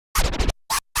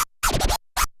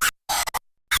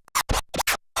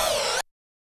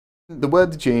The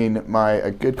word gene,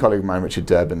 a good colleague of mine, Richard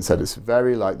Durbin, said it's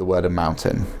very like the word a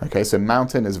mountain. Okay, so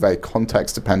mountain is a very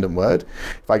context-dependent word.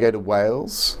 If I go to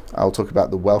Wales, I'll talk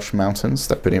about the Welsh mountains.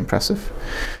 They're pretty impressive.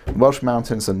 Welsh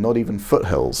mountains are not even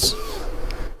foothills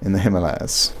in the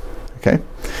Himalayas. Okay,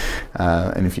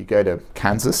 and if you go to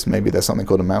Kansas, maybe there's something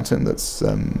called a mountain that's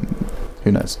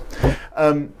who knows.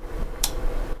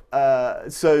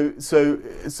 So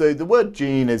the word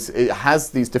gene it has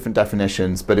these different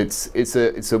definitions, but it's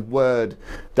a word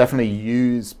definitely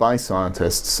used by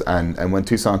scientists, and when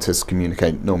two scientists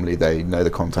communicate, normally they know the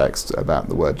context about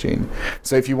the word gene.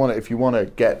 So if you want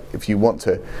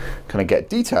to kind of get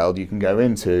detailed, you can go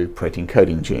into protein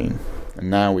coding gene, and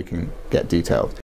now we can get detailed.